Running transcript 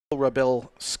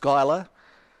Rebel Skylar,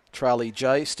 Charlie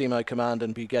J, Stimo Command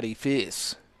and Bugatti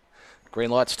Fierce.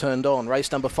 Green lights turned on.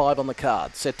 Race number 5 on the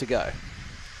card. Set to go.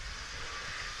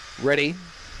 Ready.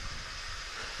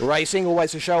 Racing,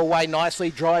 Always a Show away nicely,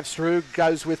 drives through,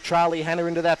 goes with Charlie Hannah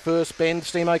into that first bend.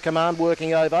 Stimo Command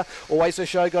working over. Always a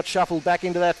Show got shuffled back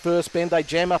into that first bend. They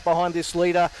jam up behind this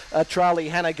leader, Charlie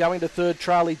Hannah, going to third,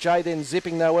 Charlie J, then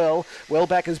zipping Noel. Well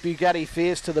back as Bugatti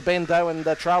Fierce to the bend though, and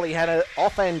Charlie Hannah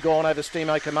off and gone over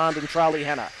Stimo Command and Charlie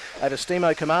Hannah. Over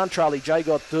Stimo Command, Charlie J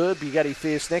got third, Bugatti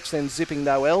Fierce next, then zipping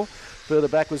Noel. Further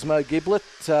back was Mo Giblet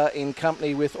in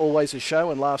company with Always a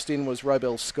Show, and last in was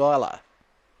Robel Skylar.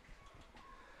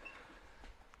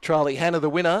 Charlie Hannah the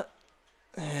winner,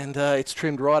 and it's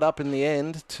trimmed right up in the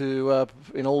end to,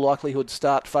 in all likelihood,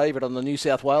 start favourite on the New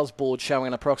South Wales board, showing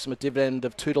an approximate dividend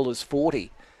of $2.40.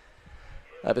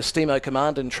 Over Stimo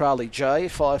Command and Charlie J,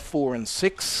 5, 4 and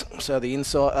 6. So the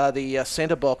inside, the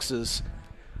centre boxes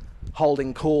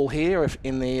holding call here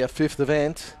in the 5th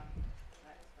event.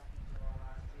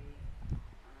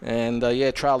 And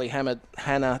Charlie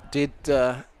Hannah did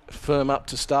firm up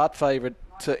to start favourite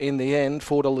in the end.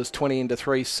 $4.20 into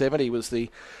 $3.70 was the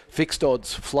fixed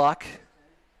odds fluck.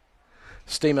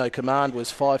 Stimo Command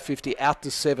was $5.50 out to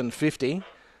 $7.50,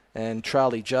 and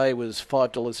Charlie J was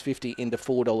 $5.50 into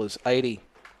 $4.80.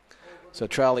 So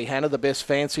Charlie Hannah, the best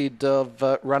fancied of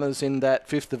runners in that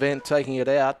 5th event, taking it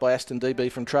out by Aston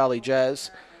DB from Charlie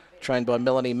Jazz, trained by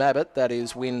Melanie Mabbott. That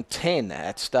is win 10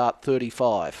 at start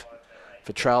 35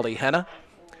 for Charlie Hannah.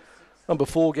 Number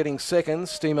 4 getting second,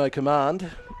 Stimo Command.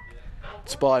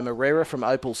 It's by Morera from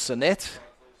Opal Sonnet,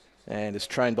 and is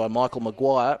trained by Michael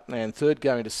Maguire. And third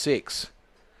going to 6,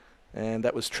 and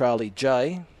that was Charlie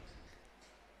J.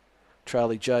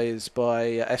 Charlie J is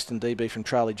by Aston DB from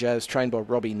Charlie Jazz, trained by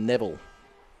Robbie Neville.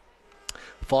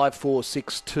 5, 4,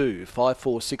 6, 2. 5,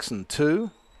 4, 6 and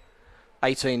 2.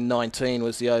 18.19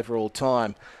 was the overall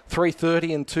time.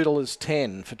 $3.30 and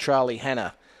 $2.10 for Charlie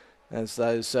Hannah, as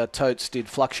those totes did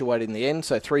fluctuate in the end.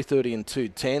 So $3.30 and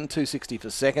 $2.10, $2.60 for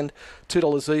second,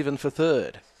 $2 even for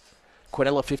third.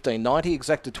 Quinella $15.90,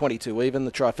 Exacta $22 even.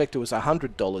 The trifecta was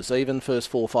 $100 even. First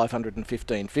 4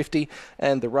 $515.50,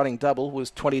 and the running double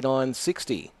was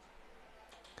 $29.60.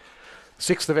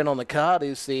 6th event on the card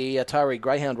is the Atari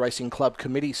Greyhound Racing Club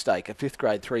Committee Stake, a 5th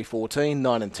grade 3.14,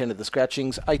 9 and 10 of the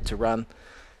scratchings, 8 to run,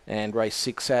 and race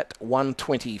 6 at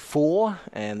 1:24,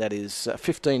 and that is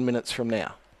 15 minutes from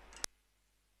now.